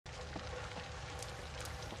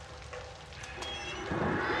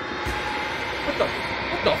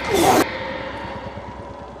the?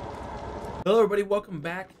 Hello, everybody. Welcome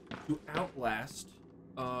back to Outlast.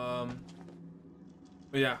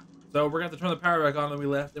 Yeah. So we're gonna have to turn the power back on that we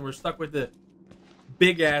left, and we're stuck with the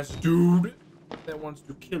big ass dude that wants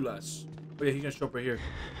to kill us. Oh yeah, he's gonna show up right here.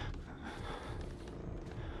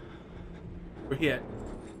 Where he at?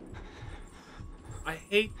 I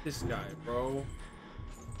hate this guy, bro.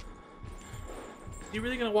 Is he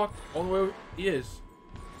really gonna walk all the way over? He is.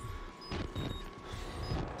 They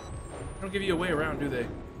don't give you a way around, do they?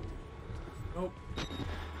 Nope.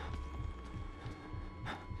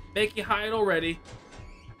 Make you hide already.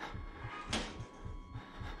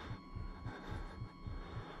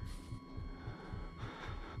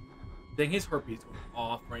 Dang, his heartbeat's going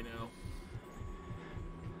off right now.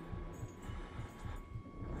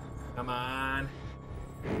 Come on.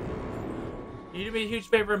 You do me a huge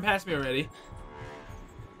favor and pass me already.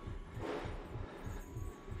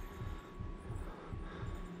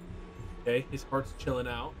 Okay, his heart's chilling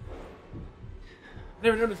out. I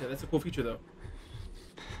never noticed that. That's a cool feature, though.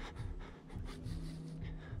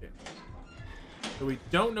 Okay. So we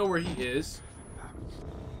don't know where he is.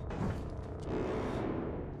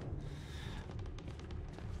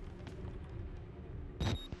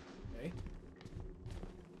 Okay.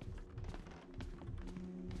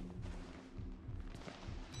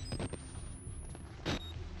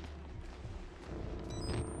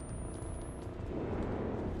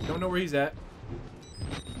 Don't know where he's at.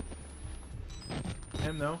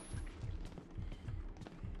 Him though.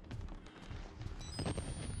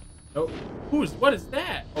 Oh, what is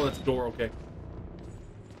that? Oh, that's a door. Okay.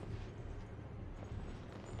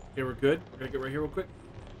 Okay, we're good. We're gonna get right here real quick.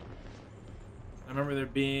 I remember there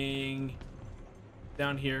being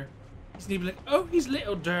down here. He's gonna be like, oh, he's a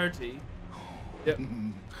little dirty. Yep.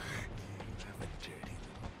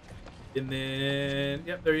 And then,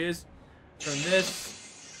 yep, there he is. Turn this.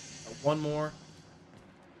 One more.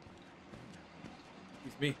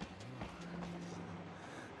 Excuse me.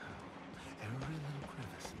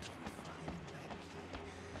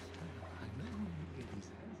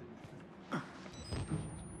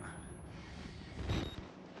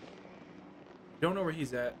 Don't know where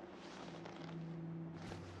he's at.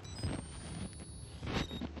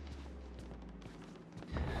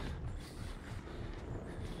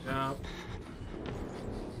 No.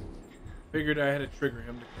 Figured I had to trigger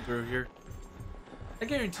him to come through here. I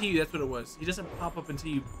guarantee you that's what it was. He doesn't pop up until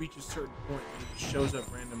you reach a certain point. He just shows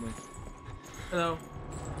up randomly. Hello.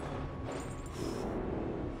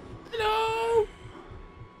 Hello.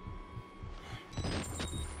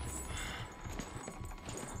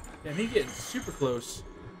 Damn, he's getting super close.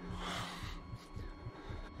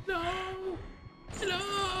 No.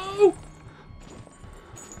 Hello.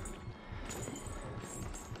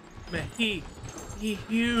 Man, he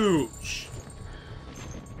huge.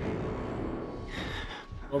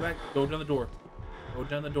 Go back. Go down the door. Go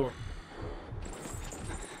down the door.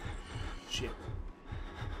 Shit.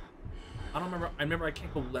 I don't remember. I remember I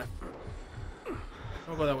can't go left.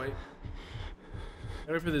 Don't go that way.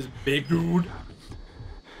 Wait for this big dude.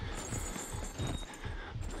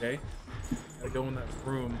 Okay. Gotta go in that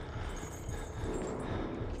room.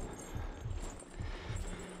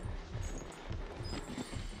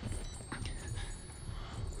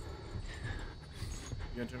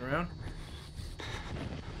 You gonna turn around?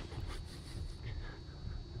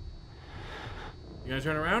 You gonna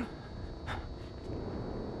turn around?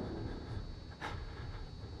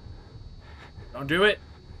 Don't do it.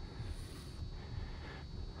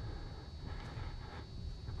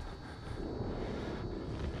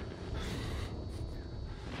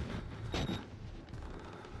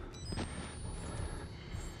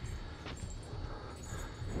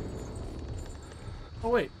 Oh,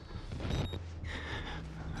 wait.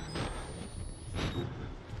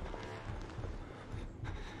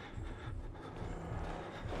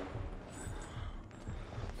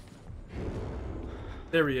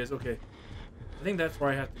 There he is. Okay. I think that's where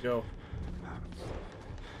I have to go.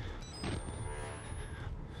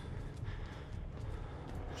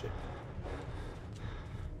 Shit.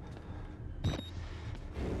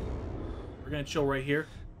 We're gonna chill right here.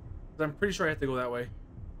 'Cause I'm pretty sure I have to go that way.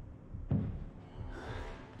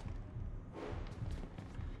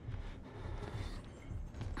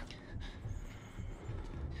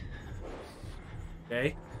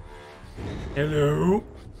 Okay. Hello?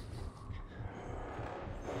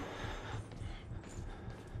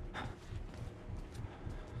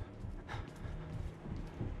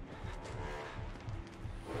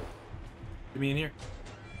 Get me in here.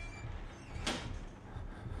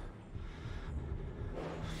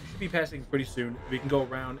 Should be passing pretty soon. We can go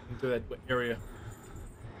around into that area.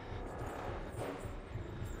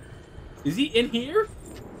 Is he in here?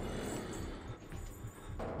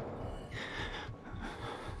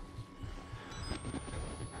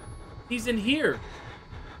 He's in here.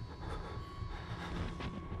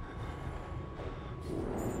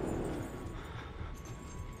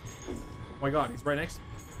 Oh my god, he's right next to me.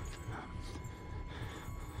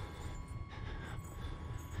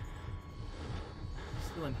 He's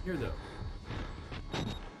still in here though.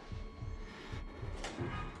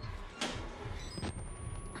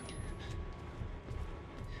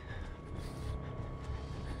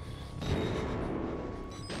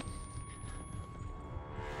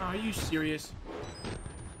 Are you serious?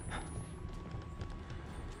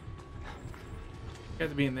 You have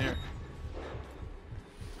to be in there.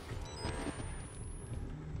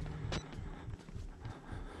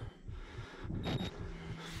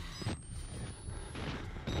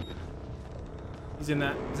 He's in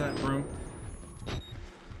that room.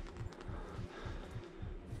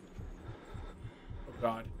 Oh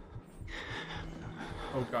god.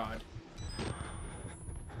 Oh god.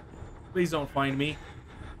 Please don't find me.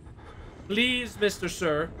 Please, Mr.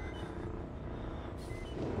 Sir.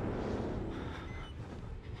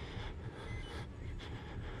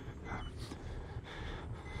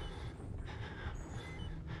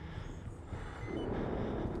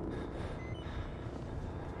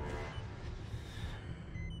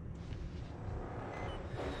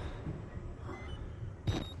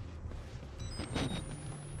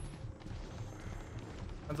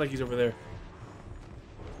 Sounds like he's over there.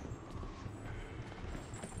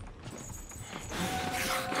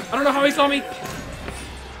 I don't know how he saw me.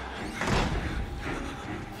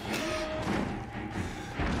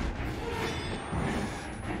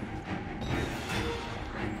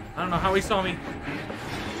 I don't know how he saw me.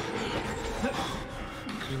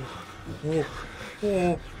 Oh,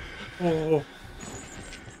 oh, oh.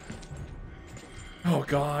 Oh,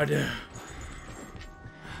 God.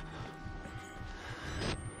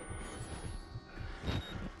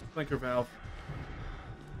 Blinker valve.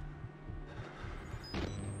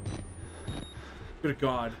 Good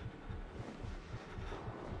God.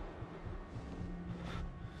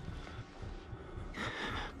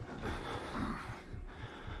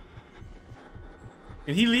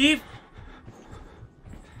 Can he leave?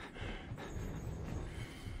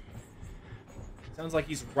 Sounds like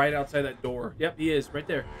he's right outside that door. Yep, he is. Right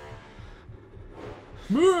there.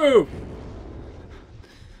 Move!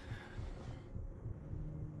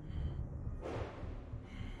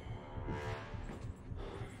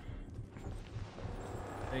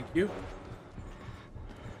 Thank you.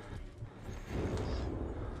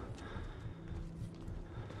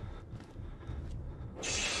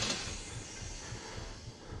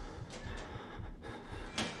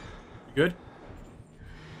 You good?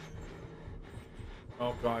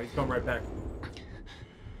 Oh God, he's coming right back.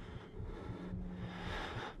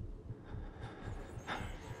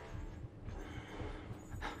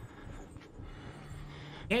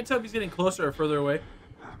 Can't tell if he's getting closer or further away.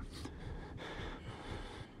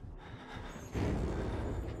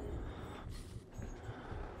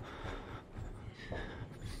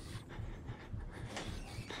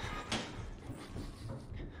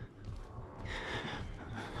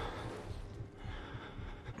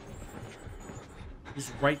 He's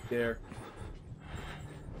right there.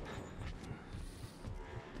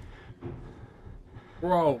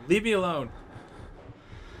 Bro, leave me alone.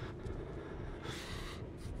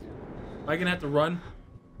 Am I gonna have to run?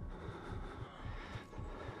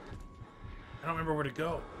 I don't remember where to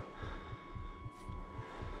go.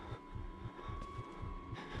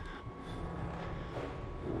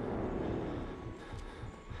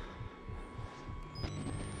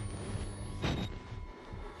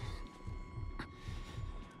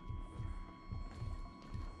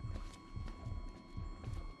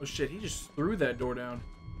 Oh shit, he just threw that door down.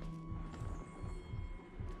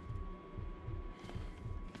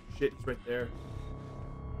 Shit, he's right there.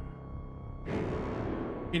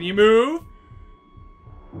 Can you move?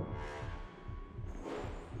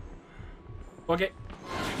 Fuck it.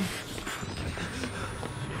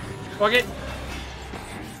 Fuck it.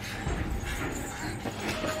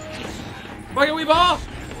 Fuck it, we ball!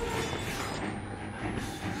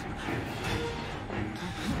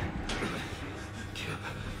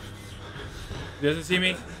 He doesn't see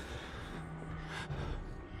me.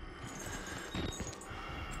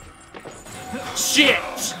 Shit!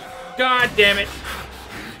 God damn it.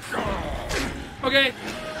 Okay.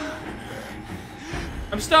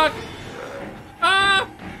 I'm stuck. Ah!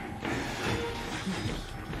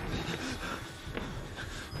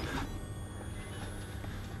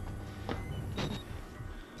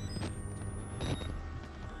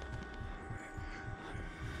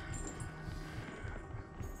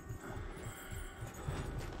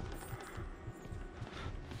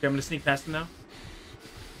 Okay, I'm gonna sneak past him now.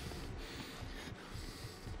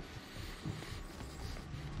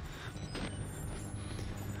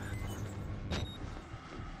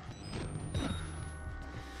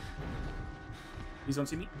 Please don't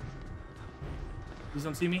see me. Please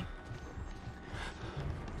don't see me.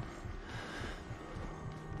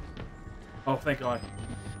 Oh, thank God.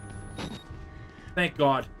 Thank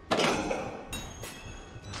God.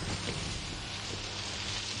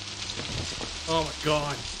 Oh my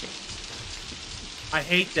God. I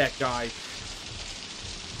hate that guy.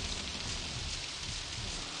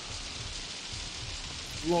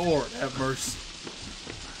 Lord have mercy.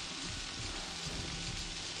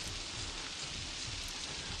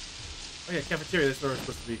 Oh yeah, cafeteria, that's where we're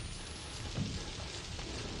supposed to be.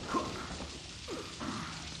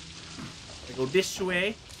 I go this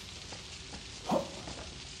way.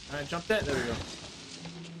 I jumped that. There we go.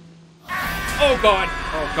 Oh God!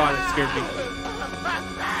 Oh God, it scared me.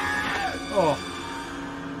 Oh.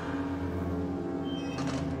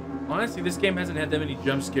 Honestly, this game hasn't had that many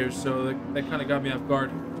jump scares, so that kind of got me off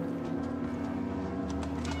guard.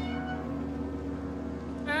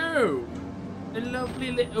 Oh, a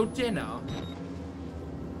lovely little dinner.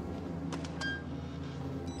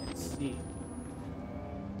 Let's see.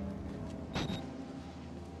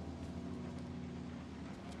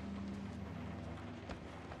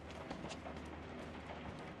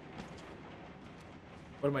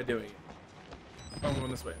 What am I doing? Oh, I'm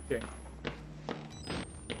going this way. Okay.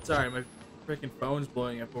 Sorry, my freaking phone's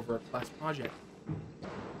blowing up over a class project.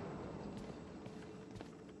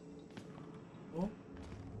 Oh.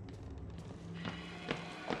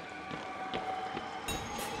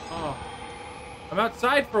 Oh. I'm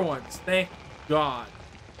outside for once. Thank God.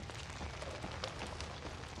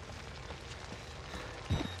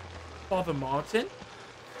 Father Martin?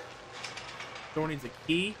 Door needs a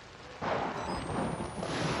key.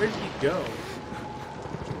 Where did he go?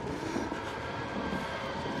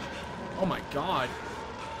 Oh my God.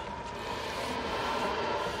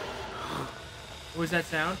 What was that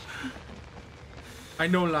sound? I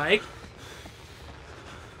know, like.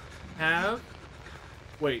 Have.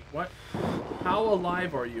 Wait, what? How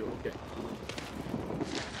alive are you? Okay.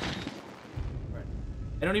 Right.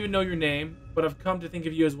 I don't even know your name, but I've come to think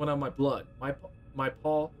of you as one of my blood. My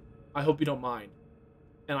Paul, I hope you don't mind.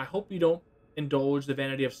 And I hope you don't indulge the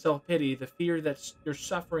vanity of self-pity, the fear that your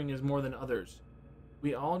suffering is more than others.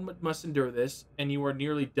 We all must endure this, and you are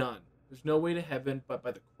nearly done. There's no way to heaven but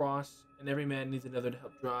by the cross, and every man needs another to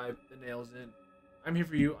help drive the nails in. I'm here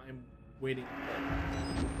for you. I'm waiting.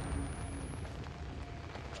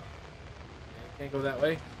 Can't go that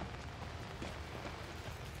way.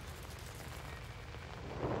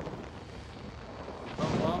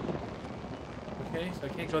 Oh, well. Okay, so I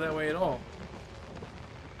can't go that way at all.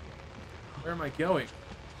 Where am I going?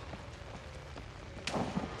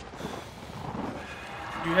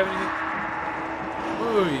 Do you have anything?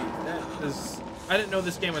 Ooh, that is... I didn't know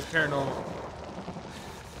this game was paranormal.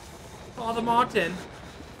 Father Martin.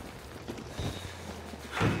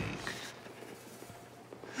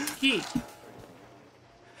 Key.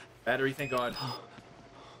 Battery, thank God.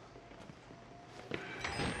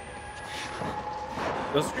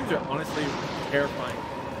 Those screams are honestly terrifying.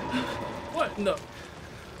 What? No.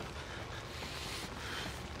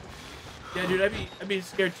 Yeah, dude, I'd be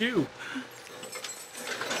scared too.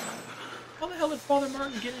 How the hell did Father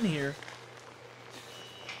Martin get in here?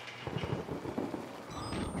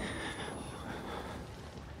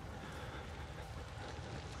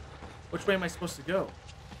 Which way am I supposed to go?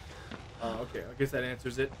 Okay, I guess that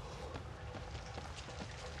answers it.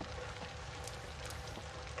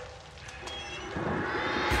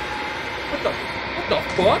 What the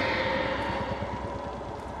fuck?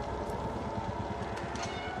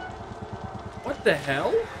 What the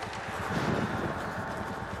hell?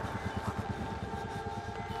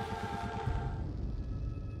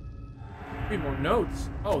 Need more notes.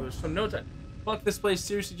 Oh, there's some notes. Fuck this place.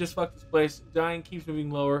 Seriously, just fuck this place. Dying keeps moving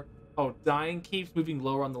lower. Oh, dying keeps moving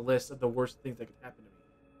lower on the list of the worst things that could happen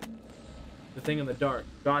to me. The thing in the dark.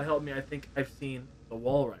 God help me, I think I've seen the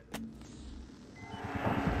WALRIDER.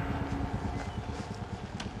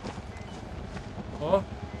 Oh,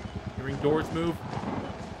 hearing doors move.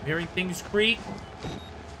 I'm hearing things creak.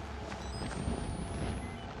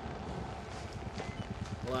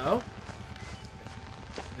 Hello?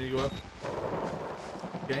 Did you go up?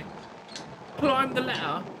 Okay. Climb the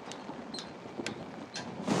ladder.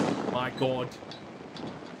 My God.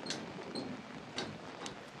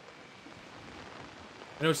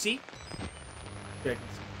 No, see? Okay, I can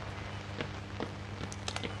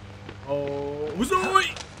see. Oh,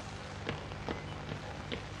 Zoe!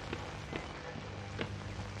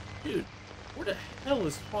 hell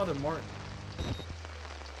is Father Martin?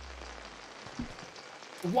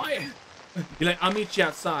 Why? You're like, I'll meet you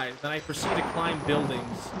outside. Then I proceed to climb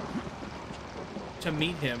buildings to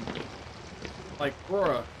meet him. Like,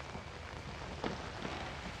 bruh.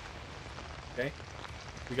 Okay.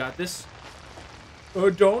 We got this.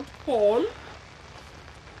 Don't fall.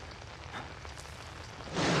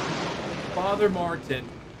 Father Martin,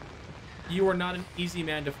 you are not an easy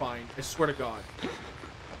man to find. I swear to God.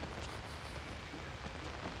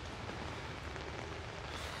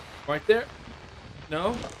 Right there?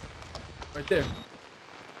 No? Right there.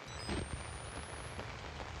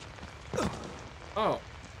 Oh.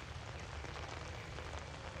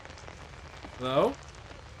 Hello?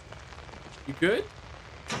 You good?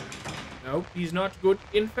 Nope, he's not good.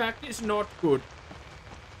 In fact, he's not good.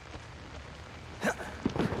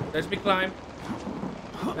 Let's me climb.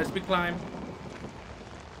 Let's me climb.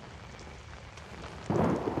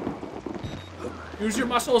 Use your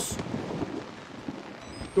muscles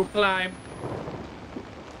to climb.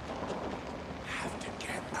 Have to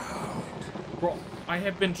get out. Bro, I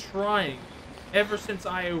have been trying ever since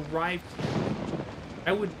I arrived here.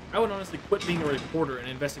 I would honestly quit being a reporter and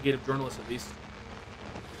investigative journalist at least.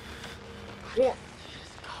 Or,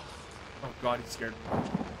 oh God, he's scared.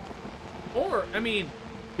 Or, I mean,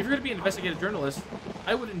 if you're gonna be an investigative journalist,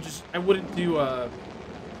 I wouldn't do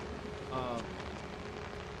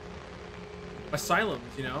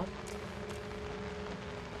asylums, you know?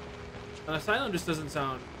 An asylum just doesn't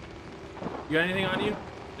sound. You got anything on you?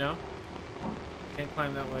 No? Can't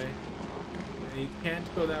climb that way. And you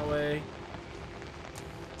can't go that way.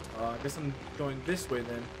 I guess I'm going this way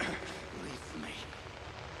then. Leave me.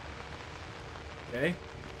 Okay.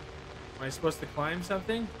 Am I supposed to climb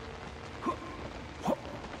something?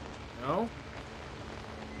 No?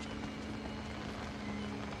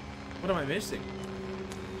 What am I missing?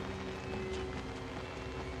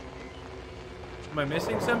 Am I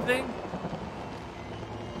missing something?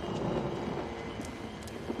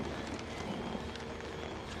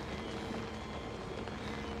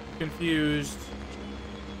 Confused.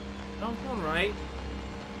 No, I'm going right.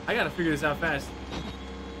 I gotta figure this out fast.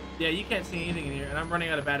 Yeah, you can't see anything in here, and I'm running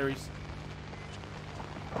out of batteries.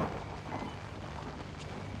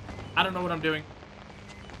 I don't know what I'm doing.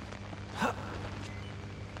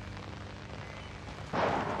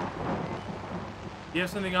 You have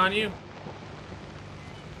something on you?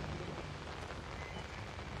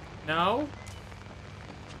 No?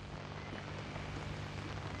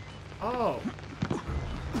 Oh.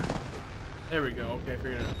 There we go. Okay,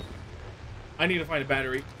 figured it out. I need to find a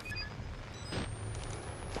battery.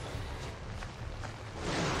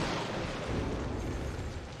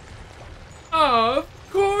 Of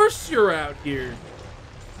course you're out here.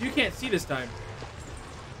 You can't see this time.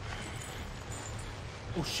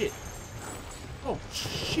 Oh, shit. Oh,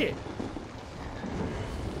 shit.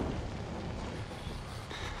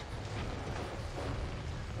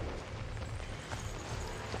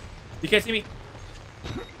 You can't see me.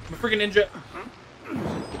 I'm a freaking ninja.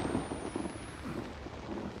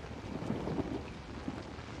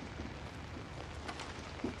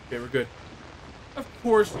 Okay, we're good. Of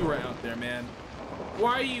course you were out there, man.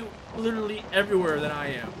 Why are you literally everywhere than I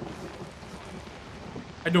am?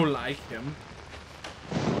 I don't like him.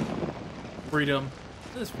 Freedom.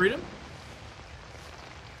 Is this freedom?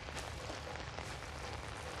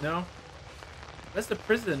 No? That's the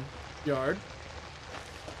prison yard.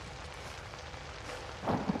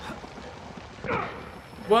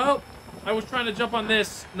 Well, I was trying to jump on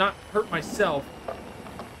this, not hurt myself.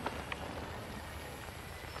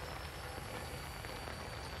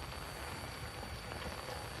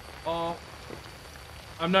 Oh,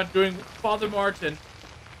 I'm not doing Father Martin.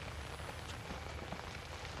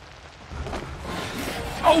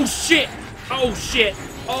 Oh shit! Oh shit!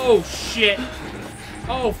 Oh shit!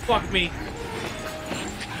 Oh fuck me!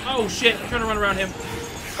 Oh shit! I'm trying to run around him.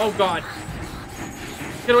 Oh god!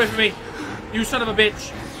 Get away from me! You son of a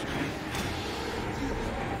bitch!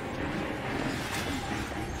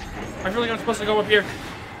 I feel like I'm supposed to go up here.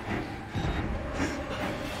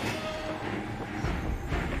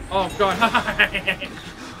 Oh god!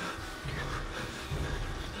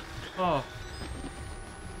 Oh.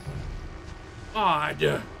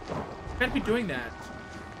 God. Can't be doing that.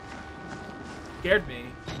 Scared me.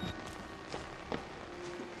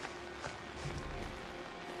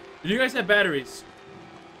 Do you guys have batteries?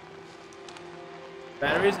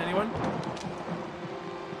 Batteries? Anyone?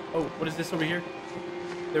 Oh, what is this over here?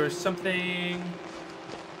 There is something.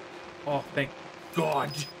 Oh, thank God.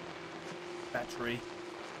 Battery.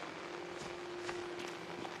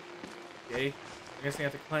 Okay. I guess I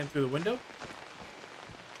have to climb through the window.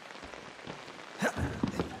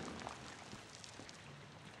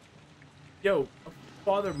 Yo,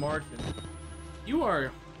 Father Martin, you are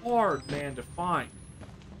a hard man to find.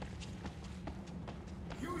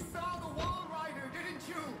 You saw the Walrider, didn't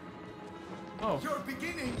you? Oh, You're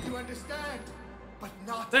beginning to understand, but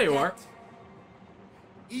not there you yet. are.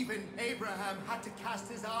 Even Abraham had to cast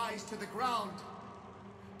his eyes to the ground.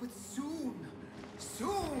 But soon,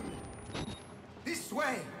 this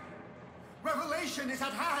way, revelation is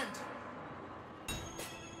at hand.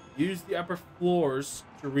 Use the upper floors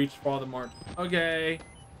to reach Father Martin. Okay.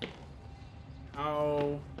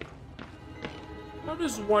 How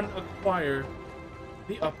does one acquire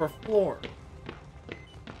the upper floor?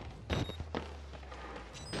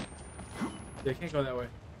 They can't go that way.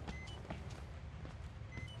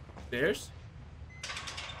 Stairs?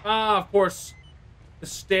 Ah, of course. The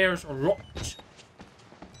stairs are locked.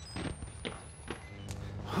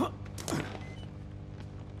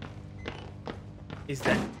 Is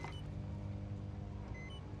that...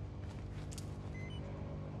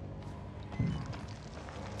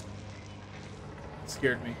 It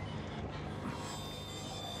scared me.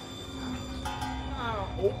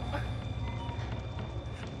 Ow.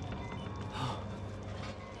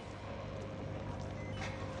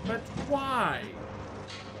 But why?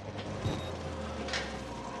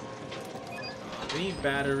 We need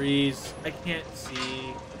batteries. I can't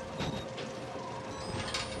see.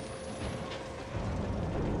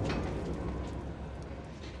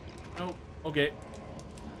 Oh, okay.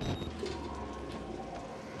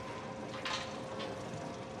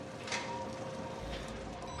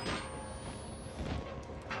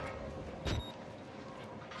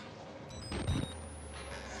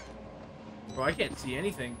 Bro, I can't see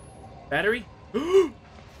anything. Battery?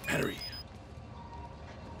 Battery.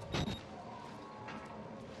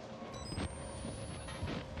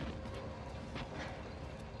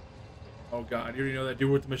 Oh god, you already know that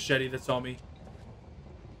dude with the machete that saw me.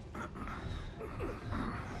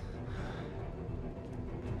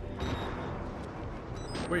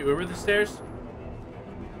 Wait, where were the stairs?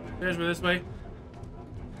 Stairs were this way.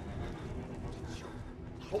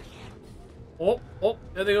 Oh,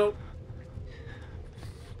 there they go.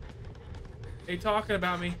 They talking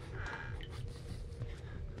about me.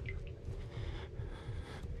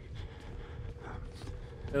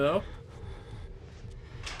 Hello?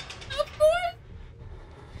 Of course.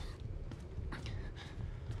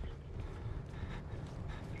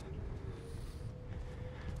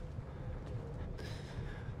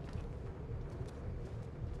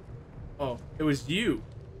 Oh, it was you.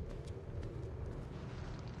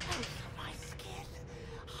 My skin,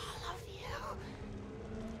 all of you.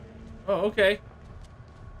 Oh, okay.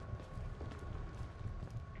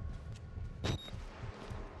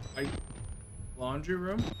 Laundry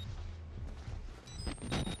room?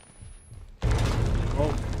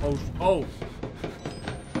 Oh.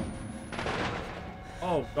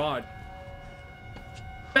 Oh, God.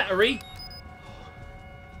 Battery!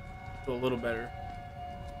 Feel a little better.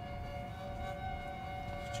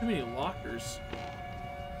 There's too many lockers.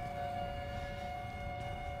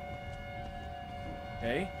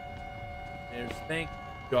 Okay. There's, thank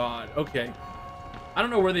God. Okay. I don't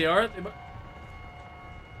know where they are.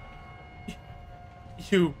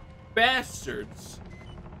 You bastards.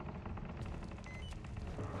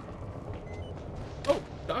 Oh,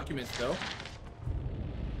 documents though.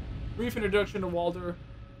 Brief introduction to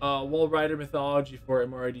WALRIDER mythology for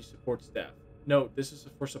MRID support staff. Note, this is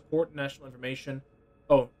for support national information.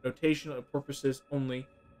 Oh, notational purposes only.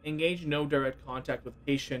 Engage no direct contact with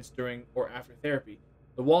patients during or after therapy.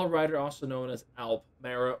 The WALRIDER, also known as Alp,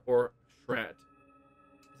 Mara, or Shrat,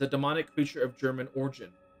 is a demonic creature of German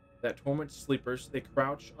origin that torments sleepers. They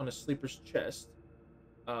crouch on a sleeper's chest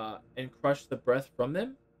and crush the breath from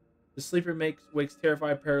them. The sleeper wakes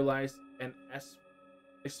terrified, paralyzed, and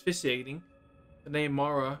asphyxiating. The name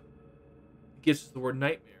Mara gives us the word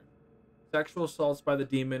nightmare. Sexual assaults by the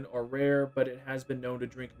demon are rare, but it has been known to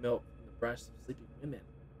drink milk from the breasts of sleeping women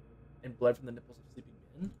and blood from the nipples of sleeping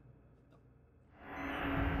men.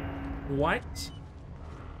 What?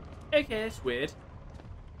 Okay, that's weird.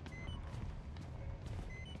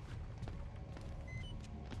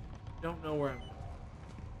 Don't know where I'm going.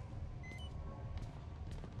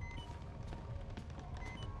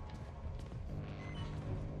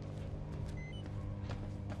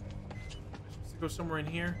 I'm supposed to go somewhere in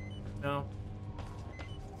here? No.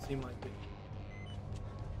 Doesn't seem like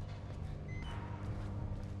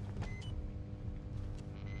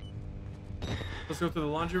it. Let's go to the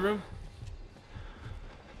laundry room.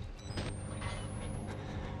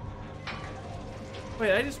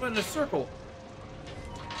 Wait, I just went in a circle.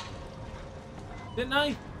 Didn't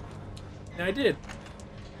I? Yeah, I did.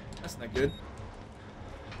 That's not good.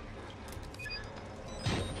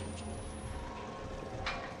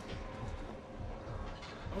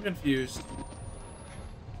 I'm confused.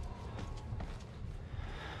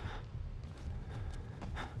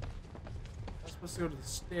 I'm supposed to go to the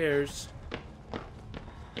stairs.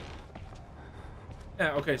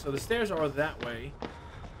 Yeah, okay, so the stairs are that way.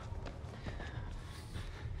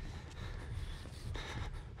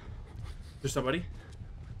 There's somebody.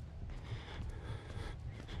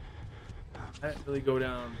 I didn't really go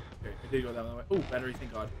down. Okay, I did go down that way. Oh, battery,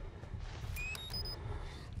 thank God.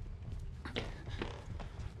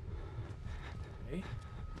 Okay. It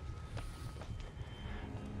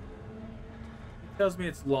tells me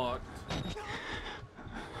it's locked.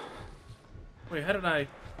 Wait, how did I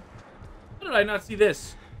not see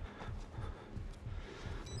this?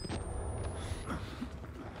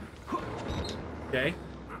 Okay.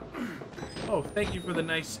 Oh, thank you for the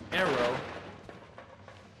nice arrow.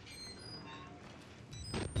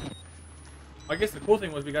 I guess the cool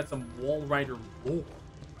thing was we got some WALRIDER lore.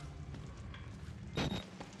 Nearly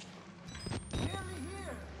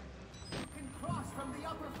here. You can cross from the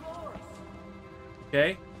upper floors.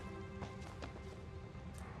 Okay.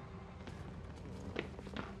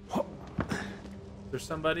 There's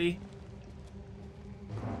somebody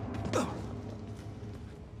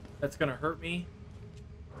that's gonna hurt me.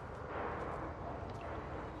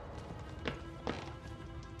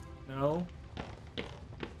 No.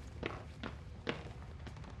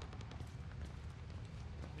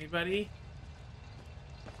 Anybody?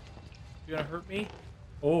 You gonna hurt me?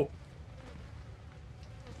 Oh.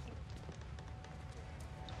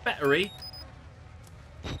 Battery.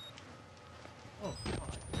 Oh,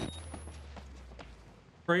 God.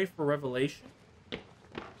 Pray for revelation.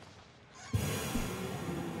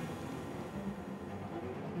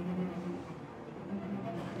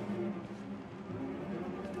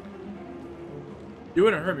 You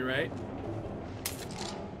wouldn't hurt me, right?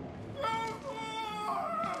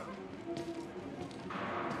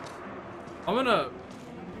 I'm gonna...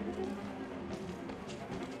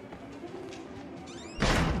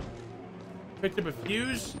 Picked up a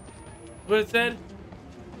fuse? What it said?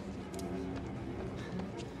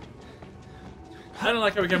 I don't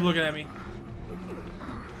like how he kept looking at me.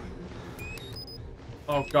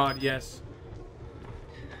 Oh God, yes.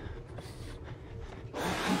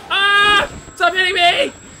 Ah! Stop hitting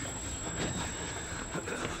me!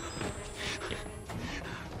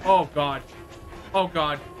 Oh God. Oh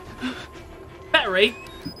God. Battery.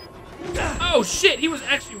 Oh shit, he was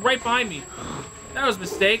actually right behind me. That was a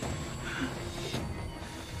mistake.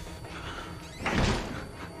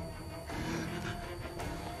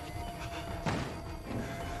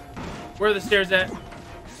 Where are the stairs at?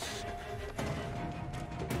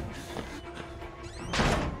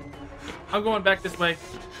 I'm going back this way.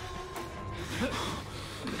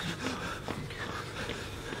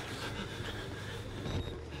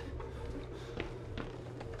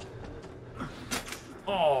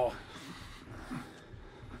 Oh.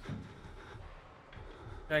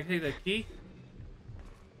 Can I take that key?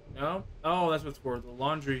 No? Oh, that's what's for. The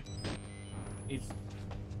laundry needs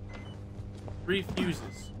 3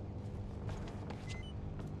 fuses.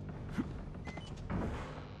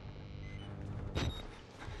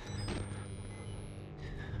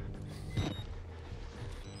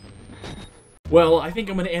 Well, I think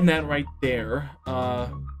I'm going to end that right there.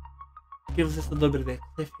 Give us just a little bit of a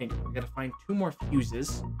cliffhanger. We got to find 2 more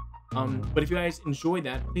fuses. But if you guys enjoyed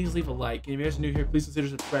that, please leave a like. And if you guys are new here, please consider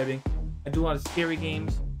subscribing. I do a lot of scary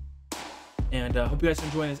games. And hope you guys are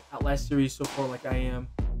enjoying this Outlast series so far like I am.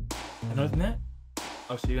 And other than that,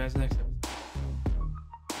 I'll see you guys next time.